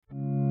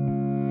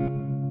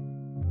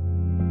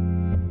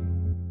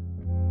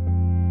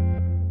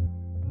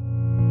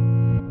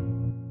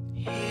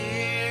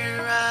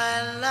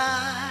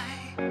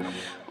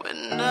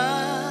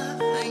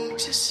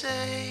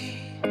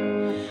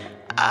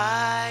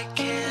I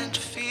can't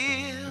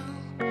feel,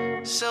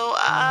 so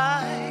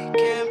I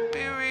can't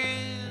be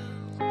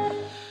real.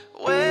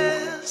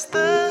 Where's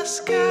the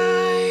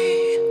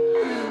sky?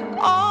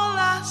 All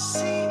I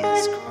see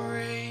is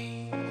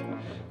gray.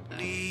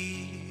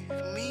 Leave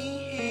me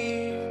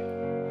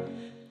here,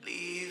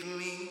 leave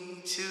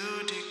me to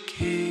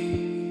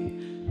decay.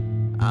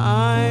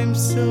 I'm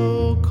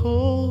so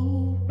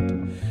cold,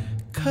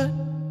 cut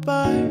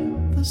by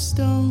the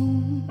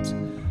stones,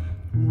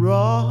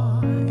 raw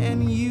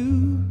and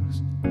used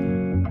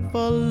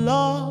for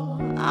law.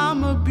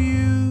 I'm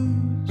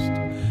abused,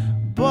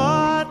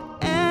 bought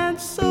and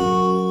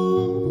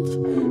sold,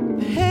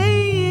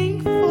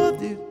 paying for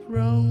the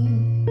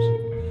thrones.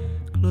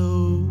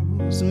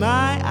 Close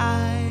my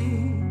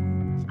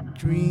eyes,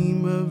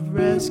 dream of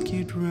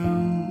rescue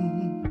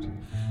drones.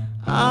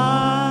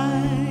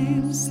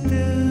 I'm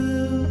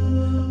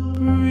still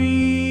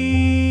breathing.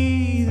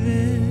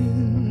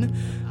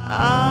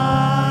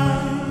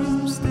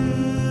 I'm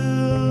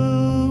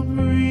still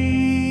breathing.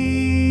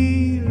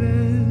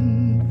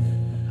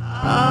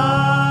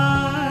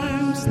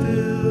 I'm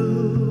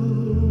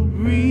still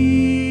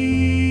breathing.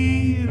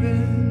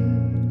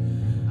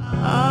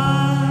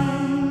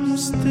 I'm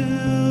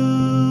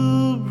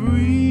still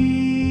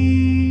breathing.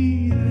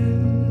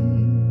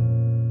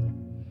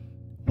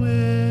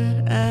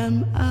 Where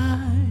am I?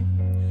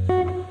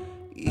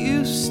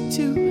 Used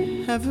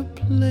to have a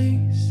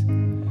place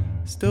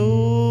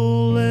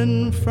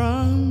stolen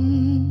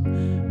from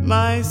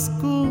my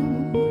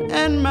school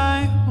and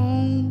my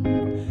home.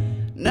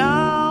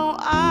 Now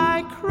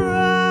I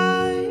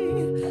cry,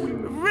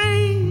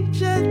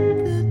 rage at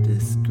the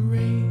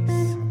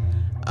disgrace.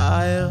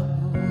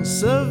 I'll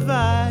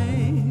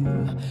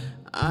survive,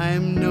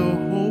 I'm no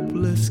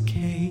hopeless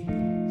case.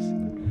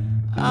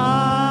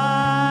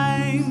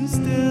 I'm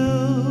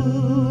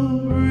still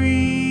breathing.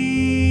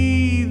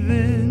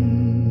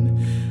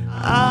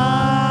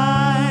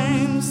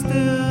 I'm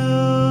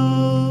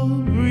still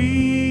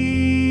breathing.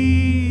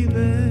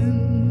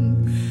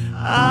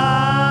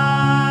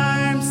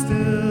 I'm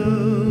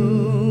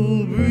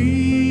still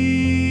breathing.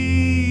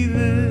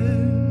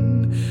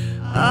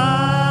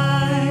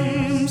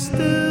 I'm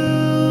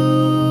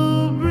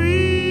still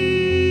breathing.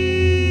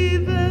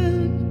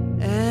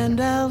 And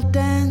I'll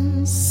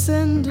dance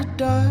in the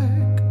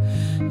dark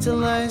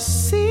till I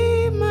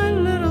see my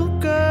little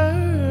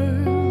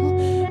girl.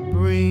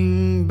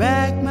 Bring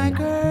back my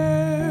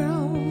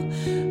girl.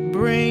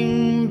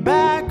 Bring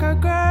back our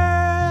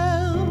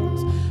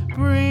girls.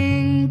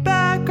 Bring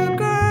back our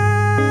girls.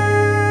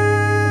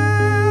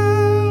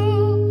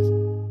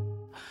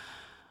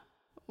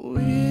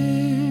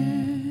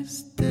 We're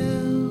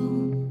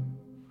still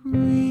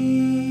breathing.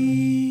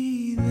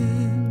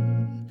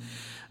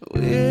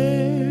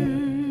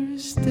 We're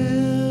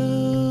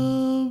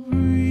still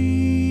breathing.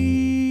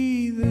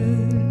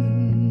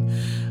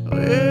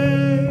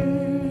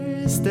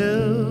 We're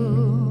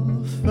still